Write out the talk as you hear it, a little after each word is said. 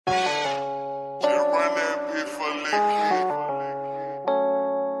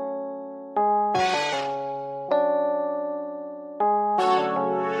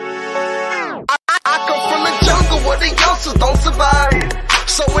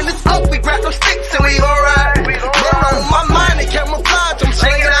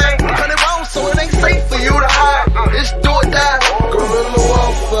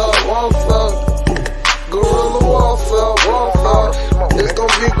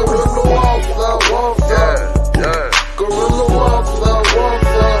guerrilla warfare. Guerrilla warfare.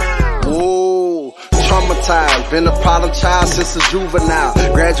 Whoa, traumatized, been a problem child since a juvenile.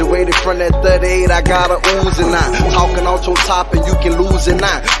 Graduated from that 38, I got a oozing now. Talking out your top and you can lose it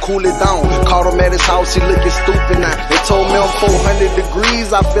now. Cool it down, caught him at his house, he looking stupid now. They told me I'm 400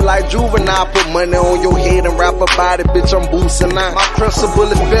 degrees, I feel like juvenile. Put money on your head and rap about it, bitch, I'm boosting now. My principal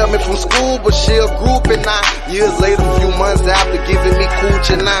has failed me from school, but she a groupie now. Years later, few months after giving me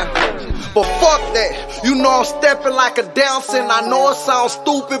coochie now. But fuck that, you know I'm stepping like a dancer, and I know it sounds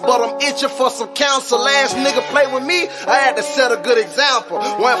stupid, but I'm itching for some counsel. Last nigga play with me, I had to set a good example.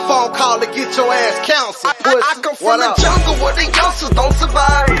 One phone call to get your ass counseled. I come from the jungle where the youngsters don't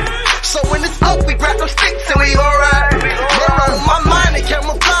survive. So when it's up, we grab them sticks and we alright. Murder on my mind and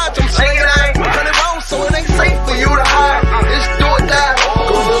camouflage, I'm saying I ain't done it wrong, so it ain't safe for you to hide. It's do or die.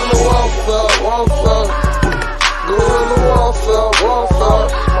 Guerrilla warfare. Guerrilla warfare.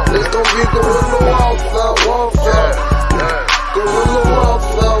 It's gon' be guerrilla warfare. Guerrilla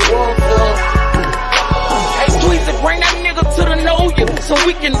warfare. Hey Tweezie, bring that nigga to the know ya, so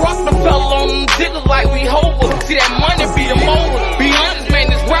we can rock the fella on them diggers like we hover. See that money be the motor. Be honest, man,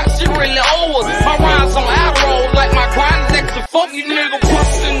 this rap shit really over. My rhymes on Adderall like my grind is extra. Fuck you nigga,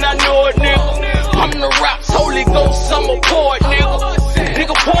 bustin', I know it, nigga. I'm the rap's Holy Ghost, I'm a poet, nigga.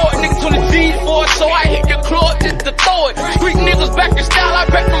 Nigga poet, nigga 20 G's for it, so I hit the club just to throw it. Street niggas back in style, I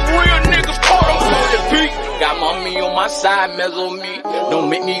bet them real niggas caught them on the beat. Got mommy on my side, mess on me. Don't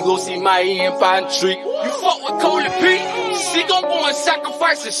make me go see my and find treat. You fuck with Koly P, she gon' go and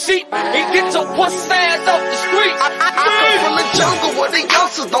sacrifice a sheep and get your pussy ass off the streets. I come from the jungle where the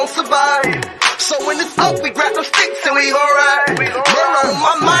youngsters don't survive. So when it's up, we grab them sticks and we alright. Murder on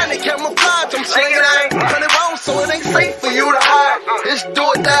my mind and camouflage, I'm saying